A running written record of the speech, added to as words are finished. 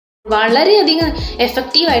വളരെയധികം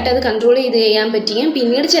എഫക്റ്റീവായിട്ട് അത് കൺട്രോൾ ചെയ്ത് ചെയ്യാൻ പറ്റുകയും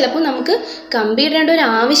പിന്നീട് ചിലപ്പോൾ നമുക്ക് കമ്പി ഇടേണ്ട ഒരു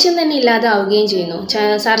ആവശ്യം തന്നെ ഇല്ലാതാവുകയും ചെയ്യുന്നു.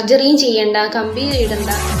 സർജറിയും ചെയ്യേണ്ട, കമ്പി ഇടണ്ട.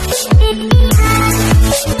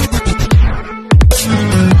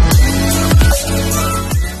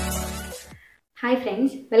 Hi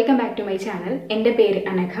friends, welcome back to my channel. എൻ്റെ പേര്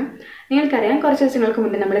അനഘ. നിങ്ങൾക്കറിയാം, കുറച്ച് ദിവസങ്ങൾക്ക്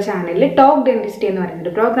മുമ്പ് നമ്മുടെ ചാനലിൽ ടോക്ക് ഡെന്റിസ്ട്രി എന്ന്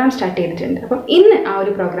പറയുന്നൊരു പ്രോഗ്രാം സ്റ്റാർട്ട് ചെയ്തിട്ടുണ്ട്. അപ്പം ഇന്ന് ആ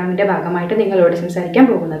ഒരു പ്രോഗ്രാമിൻ്റെ ഭാഗമായിട്ട് നിങ്ങളോട് സംസാരിക്കാൻ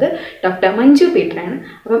പോകുന്നത് ഡോക്ടർ മഞ്ജു പീറ്റർ ആണ്.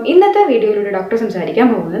 അപ്പം ഇന്നത്തെ വീഡിയോയിലൂടെ ഡോക്ടർ സംസാരിക്കാൻ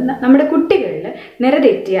പോകുന്നത് നമ്മുടെ കുട്ടികളിൽ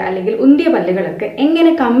നിറതെറ്റിയ അല്ലെങ്കിൽ ഉന്തിയ പല്ലുകളൊക്കെ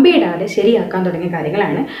എങ്ങനെ കമ്പിയിടാതെ ശരിയാക്കാൻ തുടങ്ങിയ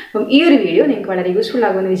കാര്യങ്ങളാണ്. അപ്പം ഈ ഒരു വീഡിയോ നിങ്ങൾക്ക് വളരെ യൂസ്ഫുൾ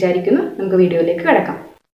ആകുമെന്ന് വിചാരിക്കുന്നു. നമുക്ക് വീഡിയോയിലേക്ക് കടക്കാം.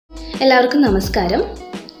 എല്ലാവർക്കും നമസ്കാരം.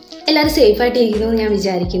 എല്ലാവരും സേഫായിട്ടിരിക്കുന്നു എന്ന് ഞാൻ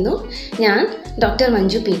വിചാരിക്കുന്നു. ഞാൻ ഡോക്ടർ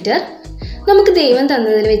മഞ്ജു പീറ്റർ. നമുക്ക് ദൈവം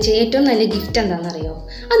തന്നതിൽ വെച്ച് ഏറ്റവും നല്ല ഗിഫ്റ്റ് എന്താണെന്നറിയോ?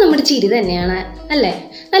 അത് നമ്മുടെ ചിരി തന്നെയാണ്, അല്ലേ?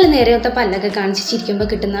 നല്ല നേരെയൊത്ത പല്ലൊക്കെ കാണിച്ച് ചിരിക്കുമ്പോൾ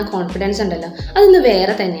കിട്ടുന്ന കോൺഫിഡൻസ് ഉണ്ടല്ലോ, അതൊന്ന്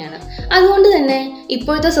വേറെ തന്നെയാണ്. അതുകൊണ്ട് തന്നെ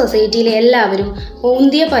ഇപ്പോഴത്തെ സൊസൈറ്റിയിലെ എല്ലാവരും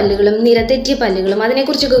ഉന്തിയ പല്ലുകളും നിരതെറ്റിയ പല്ലുകളും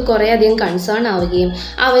അതിനെക്കുറിച്ചൊക്കെ കുറേയധികം കൺസേൺ ആവുകയും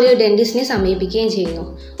അവർ ഡെന്റിസ്റ്റിനെ സമീപിക്കുകയും ചെയ്യുന്നു.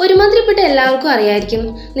 ഒരുമാതിരിപ്പെട്ട എല്ലാവർക്കും അറിയായിരിക്കും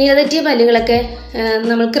നിരതെറ്റിയ പല്ലുകളൊക്കെ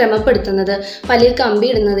നമ്മൾ ക്രമപ്പെടുത്തുന്നത് പല്ലിൽ കമ്പി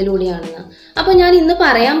ഇടുന്നതിലൂടെയാണെന്ന്. അപ്പോൾ ഞാൻ ഇന്ന്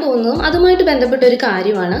പറയാൻ പോകുന്നതും അതുമായിട്ട് ബന്ധപ്പെട്ട ഒരു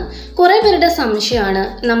കാര്യമാണ്. കുറേ പേരുടെ സംശയമാണ്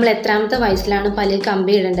നമ്മൾ എത്രാമത്തെ വയസ്സിലാണ് പല്ലിൽ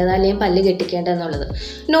കമ്പി ഇടേണ്ടത് അല്ലെങ്കിൽ പല്ല് കെട്ടിക്കേണ്ടതെന്നുള്ളത്.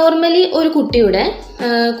 നോർമലി ഒരു കുട്ടിയുടെ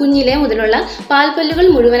കുഞ്ഞിലെ മുതലുള്ള പാൽപ്പല്ലുകൾ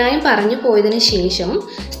മുഴുവനായും പറഞ്ഞു പോയതിനു ശേഷം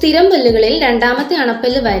സ്ഥിരം പല്ലുകളിൽ രണ്ടാമത്തെ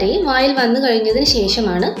അണപ്പല്ല് വരെ വായിൽ വന്നു കഴിഞ്ഞതിന്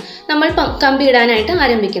ശേഷമാണ് നമ്മൾ കമ്പി ഇടാനായിട്ട്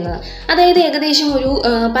ആരംഭിക്കുന്നത്. അതായത് ഏകദേശം ഒരു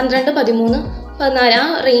 12, 13, 14 ആ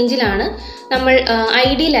റേഞ്ചിലാണ് നമ്മൾ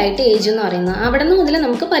ഐഡിയലായിട്ട് ഏജ് എന്ന് പറയുന്നത്. അവിടെ നിന്ന് മുതൽ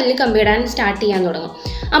നമുക്ക് പല്ലിൽ കമ്പിയിടാൻ സ്റ്റാർട്ട് ചെയ്യാൻ തുടങ്ങും.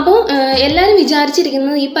 അപ്പോൾ എല്ലാവരും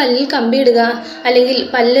വിചാരിച്ചിരിക്കുന്നത് ഈ പല്ലിൽ കമ്പിയിടുക അല്ലെങ്കിൽ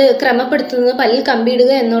പല്ല് ക്രമപ്പെടുത്തുന്നത് പല്ലിൽ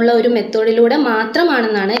കമ്പിയിടുക എന്നുള്ള ഒരു മെത്തേഡിലൂടെ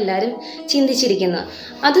മാത്രമാണെന്നാണ് എല്ലാവരും ചിന്തിച്ചിരിക്കുന്നത്.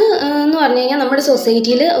 അത് എന്ന് പറഞ്ഞു കഴിഞ്ഞാൽ നമ്മുടെ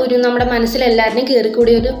സൊസൈറ്റിയിൽ നമ്മുടെ മനസ്സിൽ എല്ലാവരുടെയും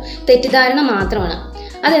കയറിക്കൂടിയ ഒരു തെറ്റിദ്ധാരണ മാത്രമാണ്.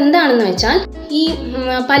 അതെന്താണെന്ന് വെച്ചാൽ ഈ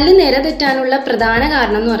പല്ല് നിരതെറ്റാനുള്ള പ്രധാന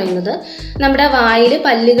കാരണം എന്ന് പറയുന്നത് നമ്മുടെ വായിൽ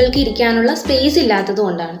പല്ലുകൾക്ക് ഇരിക്കാനുള്ള സ്പേസ് ഇല്ലാത്തത്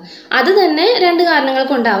കൊണ്ടാണ്. അത് തന്നെ 2 കാരണങ്ങൾ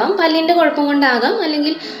കൊണ്ടാവാം. പല്ലിൻ്റെ കുഴപ്പം കൊണ്ടാകാം,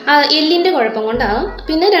 അല്ലെങ്കിൽ എല്ലിൻ്റെ കുഴപ്പം കൊണ്ടാകാം.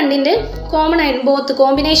 പിന്നെ രണ്ടിൻ്റെ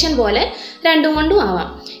കോമ്പിനേഷൻ പോലെ രണ്ടും കൊണ്ടും ആവാം.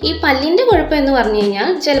 ഈ പല്ലിൻ്റെ കുഴപ്പം എന്ന് പറഞ്ഞു കഴിഞ്ഞാൽ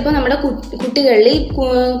ചിലപ്പോൾ നമ്മുടെ കുട്ടികളിൽ ഈ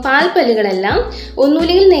പാൽപ്പല്ലുകളെല്ലാം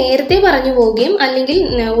ഒന്നുമില്ലെങ്കിൽ നേരത്തെ പറഞ്ഞു പോവുകയും അല്ലെങ്കിൽ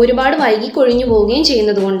ഒരുപാട് വൈകി കൊഴിഞ്ഞു പോവുകയും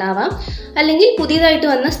ചെയ്യുന്നത് കൊണ്ടാവാം. അല്ലെങ്കിൽ പുതിയതായിട്ട്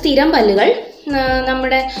വന്ന സ്ഥിരം പല്ലുകൾ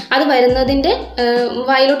അത് വരുന്നതിൻ്റെ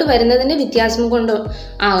വായിലോട്ട് വരുന്നതിൻ്റെ വ്യത്യാസം കൊണ്ട്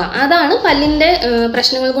ആകാം. അതാണ് പല്ലിൻ്റെ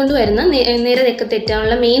പ്രശ്നങ്ങൾ കൊണ്ട് വരുന്ന നിരതൊക്കെ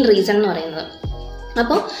തെറ്റാനുള്ള മെയിൻ റീസൺ എന്ന് പറയുന്നത്.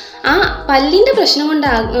 അപ്പോൾ ആ പല്ലിൻ്റെ പ്രശ്നം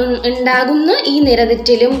ഉണ്ടാകുന്ന ഈ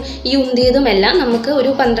നിരതെറ്റലും ഈ ഉന്തിയതുമെല്ലാം നമുക്ക്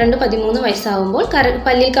ഒരു 12, 13 വയസ്സാകുമ്പോൾ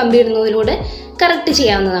പല്ലിൽ കമ്പിയിടുന്നതിലൂടെ കറക്റ്റ്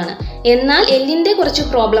ചെയ്യാവുന്നതാണ്. എന്നാൽ എല്ലിൻ്റെ കുറച്ച്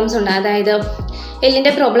പ്രോബ്ലംസ് ഉണ്ട്. അതായത്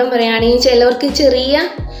എല്ലിൻ്റെ പ്രോബ്ലം പറയുകയാണെങ്കിൽ ചിലവർക്ക്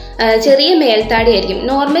ചെറിയ മേൽത്താടി ആയിരിക്കും.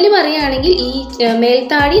 നോർമലി പറയുകയാണെങ്കിൽ ഈ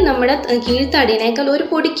മേൽത്താടി നമ്മുടെ കീഴ്ത്താടിനേക്കാൾ ഒരു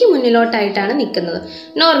പൊടിക്ക് മുന്നിലോട്ടായിട്ടാണ് നിൽക്കുന്നത്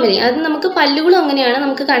നോർമലി. അത് നമുക്ക് പല്ലുകളും അങ്ങനെയാണ്,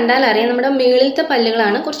 നമുക്ക് കണ്ടാൽ അറിയാം. നമ്മുടെ മേളിലത്തെ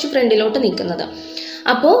പല്ലുകളാണ് കുറച്ച് ഫ്രണ്ടിലോട്ട് നിൽക്കുന്നത്.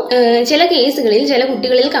 അപ്പോൾ ചില കേസുകളിൽ ചില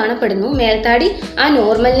കുട്ടികളിൽ കാണപ്പെടുന്നു മേൽത്താടി ആ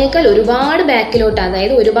നോർമലിനേക്കാൾ ഒരുപാട് ബാക്കിലോട്ട്,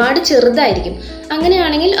 അതായത് ഒരുപാട് ചെറുതായിരിക്കും.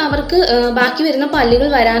 അങ്ങനെയാണെങ്കിൽ അവർക്ക് ബാക്കി വരുന്ന പല്ലുകൾ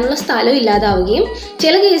വരാനുള്ള സ്ഥലം ഇല്ലാതാവുകയും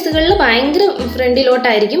ചില കേസുകളിൽ ഭയങ്കര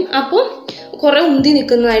ഫ്രണ്ടിലോട്ടായിരിക്കും. അപ്പോൾ കുറേ ഉന്തി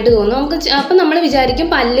നിൽക്കുന്നതായിട്ട് തോന്നും അപ്പം നമ്മൾ വിചാരിക്കും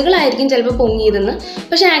പല്ലുകളായിരിക്കും ചിലപ്പോൾ പൊങ്ങിയതെന്ന്.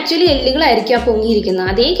 പക്ഷെ ആക്ച്വലി എല്ലുകളായിരിക്കും ആ പൊങ്ങിയിരിക്കുന്നത്.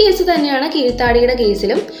 അതേ കേസ് തന്നെയാണ് കീഴ്ത്താടിയുടെ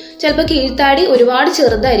കേസിലും. ചിലപ്പോൾ കീഴ്ത്താടി ഒരുപാട്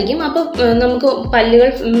ചെറുതായിരിക്കും, അപ്പോൾ നമുക്ക്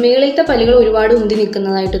മേളിലത്തെ പല്ലുകൾ ഒരുപാട് ഉന്തി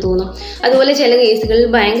നിൽക്കുന്നതായിട്ട് തോന്നും. അതുപോലെ ചില കേസുകളിൽ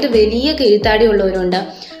ഭയങ്കര വലിയ കീഴ്ത്താടി ഉള്ളവരുണ്ട്.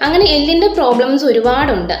 അങ്ങനെ എല്ലിൻ്റെ പ്രോബ്ലംസ്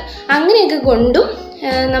ഒരുപാടുണ്ട്. അങ്ങനെയൊക്കെ കൊണ്ടും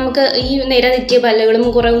നമുക്ക് ഈ നിരതെറ്റിയ പല്ലുകളും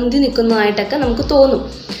കുറേ ഉന്തി നിൽക്കുന്നതായിട്ടൊക്കെ നമുക്ക് തോന്നും.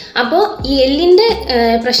 അപ്പോൾ ഈ എല്ലിൻ്റെ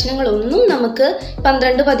പ്രശ്നങ്ങളൊന്നും നമുക്ക്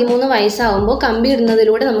 12, 13 വയസ്സാകുമ്പോൾ കമ്പി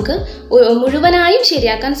ഇടുന്നതിലൂടെ നമുക്ക് മുഴുവനായും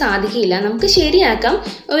ശരിയാക്കാൻ സാധിക്കില്ല. നമുക്ക് ശരിയാക്കാം,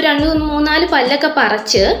 ഒരു 2, 3, 4 പല്ലൊക്കെ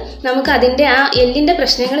പറിച്ച് നമുക്ക് അതിൻ്റെ ആ എല്ലിൻ്റെ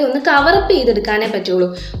പ്രശ്നങ്ങളെ ഒന്ന് കവറപ്പ് ചെയ്തെടുക്കാനേ പറ്റുള്ളൂ.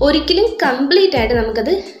 ഒരിക്കലും കംപ്ലീറ്റ് ആയിട്ട്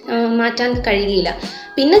നമുക്കത് മാറ്റാൻ കഴിയില്ല.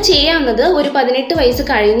 പിന്നെ ചെയ്യാവുന്നത് ഒരു 18 വയസ്സ്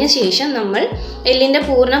കഴിഞ്ഞ ശേഷം നമ്മൾ എല്ലിൻ്റെ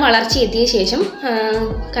പൂർണ്ണ വളർച്ച എത്തിയ ശേഷം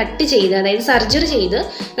കട്ട് ചെയ്ത്, അതായത് സർജറി ചെയ്ത്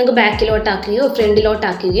നമുക്ക് ബാക്കിലോട്ടാക്കുകയോ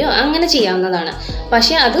ഫ്രണ്ടിലോട്ടാക്കുകയോ അങ്ങനെ ചെയ്യാവുന്നതാണ്.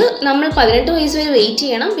 പക്ഷേ അത് നമ്മൾ 18 വയസ്സ് വരെ വെയിറ്റ്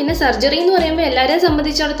ചെയ്യണം. പിന്നെ സർജറി എന്ന് പറയുമ്പോൾ എല്ലാവരെയും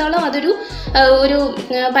സംബന്ധിച്ചിടത്തോളം അതൊരു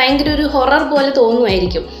ഭയങ്കര ഒരു ഹൊറർ പോലെ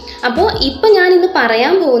തോന്നുമായിരിക്കും. അപ്പോൾ ഇപ്പം ഞാനിന്ന്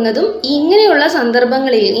പറയാൻ പോകുന്നതും ഇങ്ങനെയുള്ള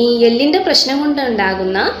സന്ദർഭങ്ങളിൽ ഈ എല്ലിൻ്റെ പ്രശ്നം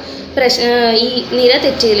കൊണ്ടുണ്ടാകുന്ന ഈ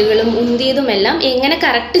നിരതെറ്റലുകളും ഉന്തിയതുമെല്ലാം എങ്ങനെ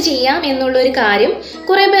കറക്റ്റ് ചെയ്യാം എന്നുള്ളൊരു കാര്യം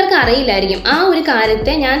കുറേ പേർക്ക് അറിയില്ലായിരിക്കും. ആ ഒരു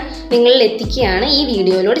കാര്യത്തെ ഞാൻ നിങ്ങളിൽ എത്തിക്കുകയാണ് ഈ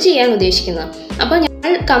വീഡിയോയിലൂടെ ചെയ്യാൻ ഉദ്ദേശിക്കുന്നത്. അപ്പോൾ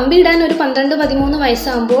കമ്പി ഇടാൻ ഒരു 12-13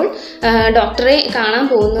 വയസ്സാകുമ്പോൾ ഡോക്ടറെ കാണാൻ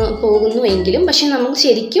പോകുന്നുവെങ്കിലും പക്ഷെ നമുക്ക്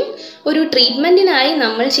ശരിക്കും ഒരു ട്രീറ്റ്മെൻറ്റിനായി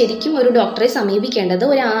നമ്മൾ ശരിക്കും ഒരു ഡോക്ടറെ സമീപിക്കേണ്ടത്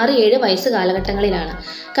ഒരു 6-7 വയസ്സ് കാലഘട്ടങ്ങളിലാണ്.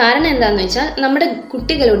 കാരണം എന്താണെന്ന് വെച്ചാൽ നമ്മുടെ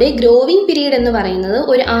കുട്ടികളുടെ ഗ്രോവിങ് പീരീഡ് എന്ന് പറയുന്നത്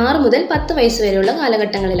ഒരു 6 മുതൽ 10 വയസ്സ് വരെയുള്ള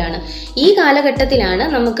കാലഘട്ടങ്ങളിലാണ്. ഈ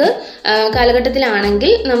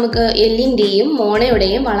കാലഘട്ടത്തിലാണെങ്കിൽ നമുക്ക് എല്ലിൻ്റെയും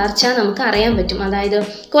മോണയുടെയും വളർച്ച നമുക്ക് അറിയാൻ പറ്റും. അതായത്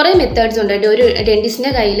കുറേ മെത്തേഡ്സ് ഉണ്ട്. ഒരു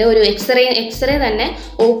ഡെന്റിസ്റ്റിൻ്റെ കയ്യിൽ ഒരു എക്സ്റേ തന്നെ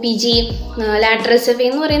OPG, ലാറ്ററൽ സർവേ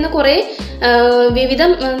എന്ന് പറയുന്ന കുറേ വിവിധ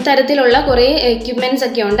തരത്തിലുള്ള കുറേ എക്യുപ്മെൻറ്റ്സ്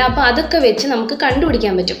ഒക്കെ ഉണ്ട്. അപ്പോൾ അതൊക്കെ വെച്ച് നമുക്ക്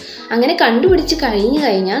കണ്ടുപിടിക്കാൻ പറ്റും. അങ്ങനെ കണ്ടുപിടിച്ച്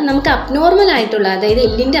കഴിഞ്ഞാൽ നമുക്ക് അബ്നോർമലായിട്ടുള്ള, അതായത്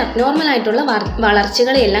എല്ലിൻ്റെ അബ്നോർമലായിട്ടുള്ള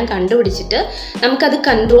വളർച്ചകളെല്ലാം കണ്ടുപിടിച്ചിട്ട് നമുക്കത്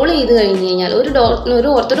കൺട്രോൾ ചെയ്ത് കഴിഞ്ഞ് കഴിഞ്ഞാൽ ഒരു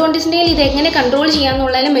ഓർത്തോഡോണ്ടിസ്റ്റിൻ്റെ ഇതെങ്ങനെ കൺട്രോൾ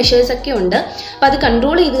ചെയ്യാമെന്നുള്ളതിന് മെഷേഴ്സൊക്കെ ഉണ്ട്. അപ്പോൾ അത്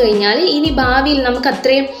കൺട്രോൾ ചെയ്ത് കഴിഞ്ഞാൽ ഇനി ഭാവിയിൽ നമുക്ക്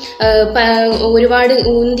അത്രയും ഒരുപാട്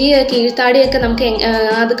ഊന്തിയ കീഴ്ത്താടിയൊക്കെ നമുക്ക്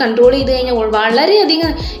അത് കൺട്രോൾ ചെയ്ത് കഴിഞ്ഞാൽ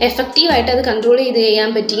വളരെയധികം എഫക്റ്റീവായിട്ട് അത് കൺട്രോൾ ചെയ്ത് ചെയ്യാൻ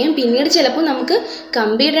പറ്റുകയും പിന്നീട് ചിലപ്പോൾ നമുക്ക്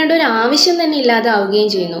കമ്പി ഇടേണ്ട ഒരു ആവശ്യം തന്നെ ഇല്ലാതാവുകയും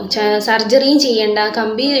ചെയ്യുന്നു. സർജറിയും ചെയ്യേണ്ട,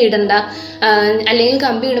 കമ്പി ഇടണ്ട, അല്ലെങ്കിൽ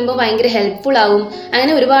കമ്പി ഇടുമ്പോൾ ഭയങ്കര ഹെൽപ്ഫുൾ ആവും.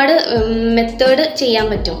 അങ്ങനെ ഒരുപാട് മെത്തേഡ് ചെയ്യാൻ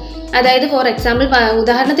പറ്റും. അതായത് ഫോർ എക്സാമ്പിൾ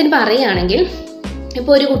ഉദാഹരണത്തിന് പറയുകയാണെങ്കിൽ,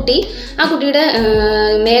 ഇപ്പോൾ ഒരു കുട്ടി, ആ കുട്ടിയുടെ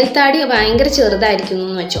മേൽത്താടി ഭയങ്കര ചെറുതായിരിക്കുന്നു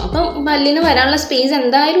എന്ന് വെച്ചോ. അപ്പം പല്ലിന് വരാനുള്ള സ്പേസ്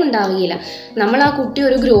എന്തായാലും ഉണ്ടാവുകയില്ല. നമ്മൾ ആ കുട്ടി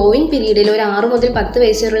ഒരു ഗ്രോവിങ് പീരീഡിൽ ഒരു 6 മുതൽ 10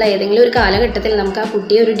 വയസ്സ് വരെയുള്ള ഏതെങ്കിലും ഒരു കാലഘട്ടത്തിൽ നമുക്ക് ആ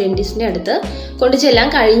കുട്ടിയെ ഒരു ഡെന്റിസ്റ്റിൻ്റെ അടുത്ത് കൊണ്ട് ചെല്ലാൻ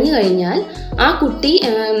കഴിഞ്ഞാൽ ആ കുട്ടി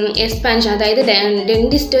എക്സ്പാൻഷൻ, അതായത്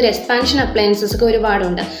ഡെന്റിസ്റ്റ് ഒരു എക്സ്പാൻഷൻ അപ്ലയൻസസ് ഒക്കെ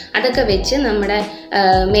ഒരുപാടുണ്ട്. അതൊക്കെ വെച്ച് നമ്മുടെ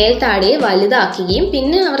മേൽത്താടിയെ വലുതാക്കുകയും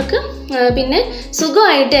പിന്നെ അവർക്ക്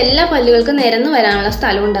സുഖമായിട്ട് എല്ലാ പല്ലുകൾക്കും നിരന്ന് വരാനുള്ള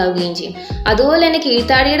സ്ഥലം ഉണ്ടാവുകയും ചെയ്യും. അതുപോലെ തന്നെ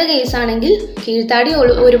കീഴ്ത്താടിയുടെ കേസാണെങ്കിൽ, കീഴ്ത്താടി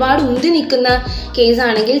ഒരുപാട് ഉന്തി നിൽക്കുന്ന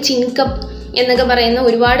കേസാണെങ്കിൽ ചിൻകപ്പ് എന്നൊക്കെ പറയുന്ന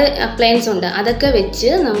ഒരുപാട് അപ്ലയൻസ് ഉണ്ട്. അതൊക്കെ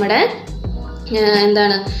വെച്ച് നമ്മുടെ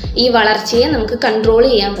ഈ വളർച്ചയെ നമുക്ക് കൺട്രോൾ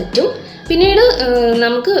ചെയ്യാൻ പറ്റും. പിന്നീട്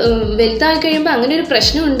നമുക്ക് വലുതായി കഴിയുമ്പോൾ അങ്ങനെ ഒരു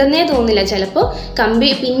പ്രശ്നം ഉണ്ടെന്നേ തോന്നില്ല. ചിലപ്പോൾ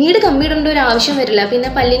പിന്നീട് കമ്പി ഇടേണ്ട ഒരു ആവശ്യം വരില്ല. പിന്നെ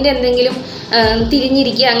പല്ലിൻ്റെ എന്തെങ്കിലും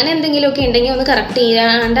തിരിഞ്ഞിരിക്കുക അങ്ങനെ എന്തെങ്കിലുമൊക്കെ ഉണ്ടെങ്കിൽ ഒന്ന് കറക്റ്റ്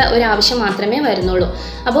ചെയ്യേണ്ട ഒരു ആവശ്യം മാത്രമേ വരുന്നുള്ളൂ.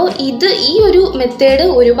 അപ്പോൾ ഈ ഒരു മെത്തേഡ്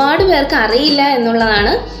ഒരുപാട് പേർക്ക് അറിയില്ല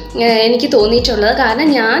എന്നുള്ളതാണ് എനിക്ക് തോന്നിയിട്ടുള്ളത്. കാരണം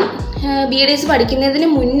ഞാൻ BDS പഠിക്കുന്നതിന്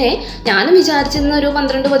മുന്നേ ഞാനും വിചാരിച്ചിരുന്ന ഒരു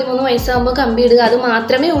 12-13 വയസ്സാകുമ്പോൾ കമ്പി ഇടുക അത്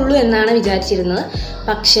മാത്രമേ ഉള്ളൂ എന്നാണ് വിചാരിച്ചിരുന്നത്.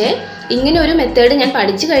 പക്ഷേ ഇങ്ങനെ ഒരു മെത്തേഡ് ഞാൻ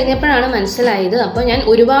പഠിച്ചു കഴിഞ്ഞപ്പോഴാണ് മനസ്സിലായത്. അപ്പോൾ ഞാൻ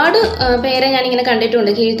ഒരുപാട് പേരെ ഞാനിങ്ങനെ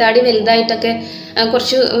കണ്ടിട്ടുണ്ട്. കീഴ്ത്താടി വലുതായിട്ടൊക്കെ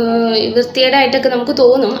കുറച്ച് വൃത്തികേടായിട്ടൊക്കെ നമുക്ക്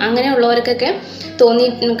തോന്നും. അങ്ങനെയുള്ളവർക്കൊക്കെ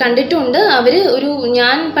കണ്ടിട്ടുണ്ട്.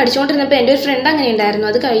 ഞാൻ പഠിച്ചുകൊണ്ടിരുന്നപ്പോൾ എൻ്റെ ഒരു ഫ്രണ്ട് അങ്ങനെ ഉണ്ടായിരുന്നു.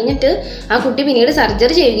 അത് കഴിഞ്ഞിട്ട് ആ കുട്ടി പിന്നീട്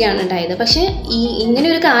സർജറി ചെയ്യുകയാണ് ഉണ്ടായത്. പക്ഷേ ഇങ്ങനെ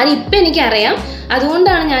ഒരു കാര്യം ഇപ്പം എനിക്കറിയാം.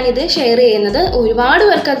 അതുകൊണ്ടാണ് ഞാനിത് ഷെയർ ചെയ്യുന്നത്. ഒരുപാട്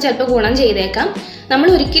പേർക്ക് അത് ചിലപ്പോൾ ഗുണം ചെയ്തേക്കാം. നമ്മൾ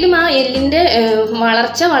ഒരിക്കലും ആ എല്ലിൻ്റെ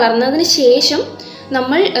വളർച്ച വളർന്നതിന് ശേഷം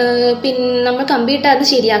നമ്മൾ കമ്പ്യൂട്ടർ അത്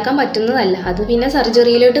ശരിയാക്കാൻ പറ്റുന്നതല്ല. അത് പിന്നെ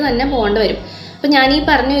സർജറിയിലോട്ട് തന്നെ പോകേണ്ടി വരും. അപ്പോൾ ഞാൻ ഈ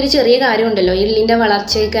പറഞ്ഞ ഒരു ചെറിയ കാര്യമുണ്ടല്ലോ, എല്ലിൻ്റെ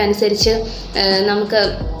വളർച്ചയൊക്കെ അനുസരിച്ച് നമുക്ക്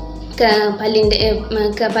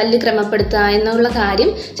പല്ല് ക്രമപ്പെടുത്തുക എന്നുള്ള കാര്യം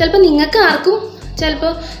ചിലപ്പോൾ നിങ്ങൾക്ക് ആർക്കും,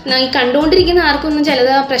 ചിലപ്പോൾ ഈ കണ്ടുകൊണ്ടിരിക്കുന്ന ആർക്കൊന്നും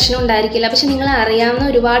ചിലത് പ്രശ്നം ഉണ്ടായിരിക്കില്ല. പക്ഷെ നിങ്ങളെ അറിയാവുന്ന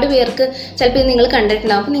ഒരുപാട് പേർക്ക് ചിലപ്പോൾ നിങ്ങൾ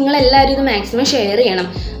കണ്ടിട്ടുണ്ടാവും. അപ്പോൾ നിങ്ങളെല്ലാവരും ഇത് മാക്സിമം ഷെയർ ചെയ്യണം.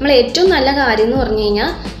 നമ്മൾ ഏറ്റവും നല്ല കാര്യം എന്ന് പറഞ്ഞു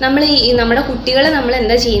കഴിഞ്ഞാൽ നമ്മുടെ കുട്ടികളെ നമ്മൾ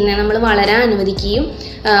എന്താ ചെയ്യുന്നത്, നമ്മൾ വളരാൻ അനുവദിക്കുകയും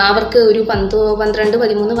അവർക്ക് ഒരു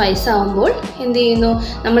 12-13 വയസ്സാവുമ്പോൾ എന്ത് ചെയ്യുന്നു,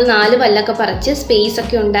 നമ്മൾ 4 പല്ലൊക്കെ പറിച്ച് സ്പേസ്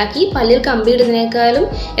ഒക്കെ ഉണ്ടാക്കി പല്ലിൽ കമ്പി ഇടുന്നതിനേക്കാളും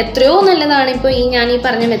എത്രയോ നല്ലതാണ് ഇപ്പോൾ ഞാൻ ഈ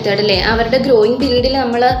പറഞ്ഞ മെത്തേഡ് അല്ലേ. അവരുടെ ഗ്രോയിങ് പീരീഡിൽ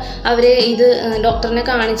അവരെ ഇത് ഡോക്ടറിനെ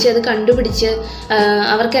കാണിച്ച് അത് കണ്ടുപിടിച്ച്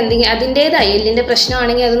അവർക്ക് എന്തെങ്കിലും അതിൻ്റേതായി എല്ലിൻ്റെ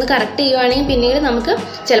പ്രശ്നമാണെങ്കിൽ അതൊന്ന് കറക്റ്റ് ചെയ്യുവാണെങ്കിൽ പിന്നീട് നമുക്ക്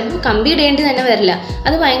ചിലപ്പോൾ കമ്പി ഇടേണ്ടി തന്നെ വരില്ല.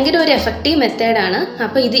 അത് ഭയങ്കര ഒരു എഫക്റ്റീവ് മെത്തേഡാണ്.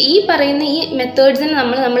 അപ്പോൾ ഈ പറയുന്ന ഈ മെത്തേഡ്സിന്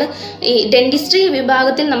നമ്മൾ ഈ ഡെന്റിസ്ട്രി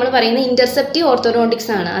വിഭാഗത്തിൽ നമ്മൾ പറയുന്ന ഇന്റർസെപ്റ്റീവ് ഓർത്തോഡോണ്ടിക്സ്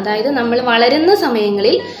ആണ്. അതായത് നമ്മൾ വളരുന്ന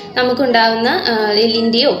സമയങ്ങളിൽ നമുക്കുണ്ടാകുന്ന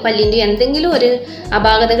എല്ലിൻ്റെയോ പല്ലിൻ്റെയോ എന്തെങ്കിലും ഒരു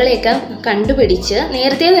അപാകതകളെയൊക്കെ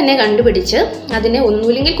നേരത്തെ തന്നെ കണ്ടുപിടിച്ച് അതിനെ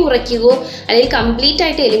ഒന്നുമില്ലെങ്കിൽ കുറയ്ക്കുകയോ അല്ലെങ്കിൽ കംപ്ലീറ്റ്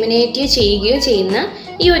ആയിട്ട് എലിമിനേറ്റ് ചെയ്യുകയോ ചെയ്യുന്ന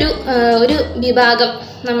ഈ ഒരു വിഭാഗം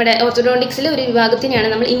നമ്മുടെ ഓർത്തോഡോണ്ടിക്സിലെ ഒരു വിഭാഗത്തിനെയാണ്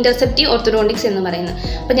നമ്മൾ ഇന്റർസെപ്റ്റീവ് ഓർത്തോഡോണ്ടിക്സ് എന്ന് പറയുന്നത്.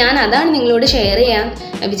 അപ്പോൾ ഞാൻ അതാണ് നിങ്ങളോട് ഷെയർ ചെയ്യാൻ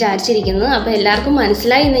വിചാരിച്ചിരിക്കുന്നത്. അപ്പോൾ എല്ലാവർക്കും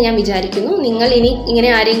മനസ്സിലായി എന്ന് ഞാൻ വിചാരിക്കുന്നു. നിങ്ങൾ ഇനി ഇങ്ങനെ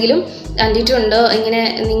ആരെങ്കിലും കണ്ടിട്ടുണ്ടോ, ഇങ്ങനെ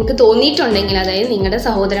നിങ്ങൾക്ക് തോന്നിയിട്ടുണ്ടെങ്കിൽ, അതായത് നിങ്ങളുടെ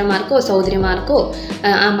സഹോദരന്മാർക്കോ സഹോദരിമാർക്കോ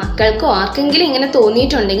മക്കൾക്കോ ആർക്കെങ്കിലും ഇങ്ങനെ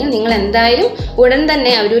തോന്നിയിട്ടുണ്ടെങ്കിൽ നിങ്ങൾ എന്തായാലും ഉടൻ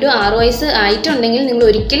തന്നെ അവരൊരു 6 വയസ്സ് ആയിട്ടുണ്ടെങ്കിൽ നിങ്ങൾ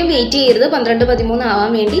ഒരിക്കലും വെയിറ്റ് ചെയ്യരുത് 12-13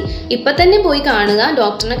 ആവാൻ വേണ്ടി. ഇപ്പം തന്നെ പോയി കാണുക,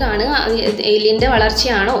 ഡോക്ടറിനെ കാണുക. എല്ലിൻ്റെ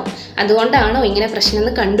വളർച്ചയാണോ അതുകൊണ്ടാണോ ഇങ്ങനെ പ്രശ്നം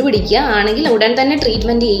എന്ന് കണ്ടുപിടിക്കുക. ആണെങ്കിൽ ഉടൻ തന്നെ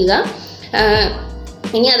ട്രീറ്റ്മെൻറ്റ് ചെയ്യുക.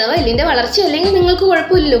 ഇനി അഥവാ എല്ലിൻ്റെ വളർച്ച അല്ലെങ്കിൽ നിങ്ങൾക്ക്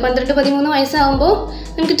കുഴപ്പമില്ലല്ലോ, 12-13 വയസ്സാകുമ്പോൾ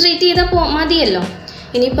നമുക്ക് ട്രീറ്റ് ചെയ്താൽ മതിയല്ലോ.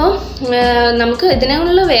 ഇനിയിപ്പോൾ നമുക്ക്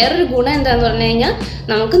ഇതിനുള്ള വേറൊരു ഗുണം എന്താണെന്ന് പറഞ്ഞു കഴിഞ്ഞാൽ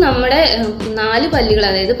നമുക്ക് നമ്മുടെ 4 പല്ലുകൾ,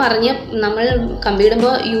 അതായത് നമ്മൾ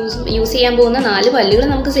കമ്പിയിടുമ്പോൾ യൂസ് ചെയ്യാൻ പോകുന്ന 4 പല്ലുകൾ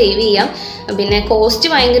നമുക്ക് സേവ് ചെയ്യാം. പിന്നെ കോസ്റ്റ്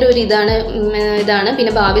ഭയങ്കര ഒരു ഇതാണ്.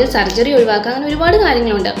 പിന്നെ ഭാവിയിൽ സർജറി ഒഴിവാക്കാൻ അങ്ങനെ ഒരുപാട്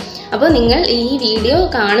കാര്യങ്ങളുണ്ട്. അപ്പോൾ നിങ്ങൾ ഈ വീഡിയോ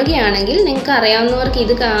കാണുകയാണെങ്കിൽ നിങ്ങൾക്ക് അറിയാവുന്നവർക്ക്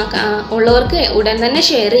ഇത് ഉള്ളവർക്ക് ഉടൻ തന്നെ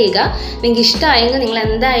ഷെയർ ചെയ്യുക. നിങ്ങൾക്ക് ഇഷ്ടമായെങ്കിൽ നിങ്ങൾ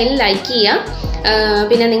എന്തായാലും ലൈക്ക് ചെയ്യുക.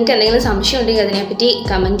 പിന്നെ നിങ്ങൾക്ക് എന്തെങ്കിലും സംശയം ഉണ്ടെങ്കിൽ അതിനെപ്പറ്റി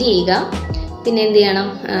കമൻറ്റ് ചെയ്യുക. പിന്നെ എന്ത് ചെയ്യണം,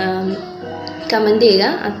 കമൻറ്റ് ചെയ്യുക.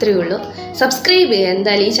 അത്രയേ ഉള്ളൂ. സബ്സ്ക്രൈബ് ചെയ്യുക,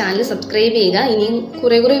 എന്തായാലും ഈ ചാനൽ സബ്സ്ക്രൈബ് ചെയ്യുക. ഇനിയും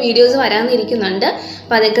കുറേ വീഡിയോസ് വരാനിരിക്കുന്നുണ്ട്.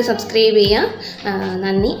 അപ്പോൾ അതൊക്കെ സബ്സ്ക്രൈബ് ചെയ്യുക.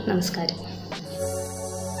 നന്ദി, നമസ്കാരം.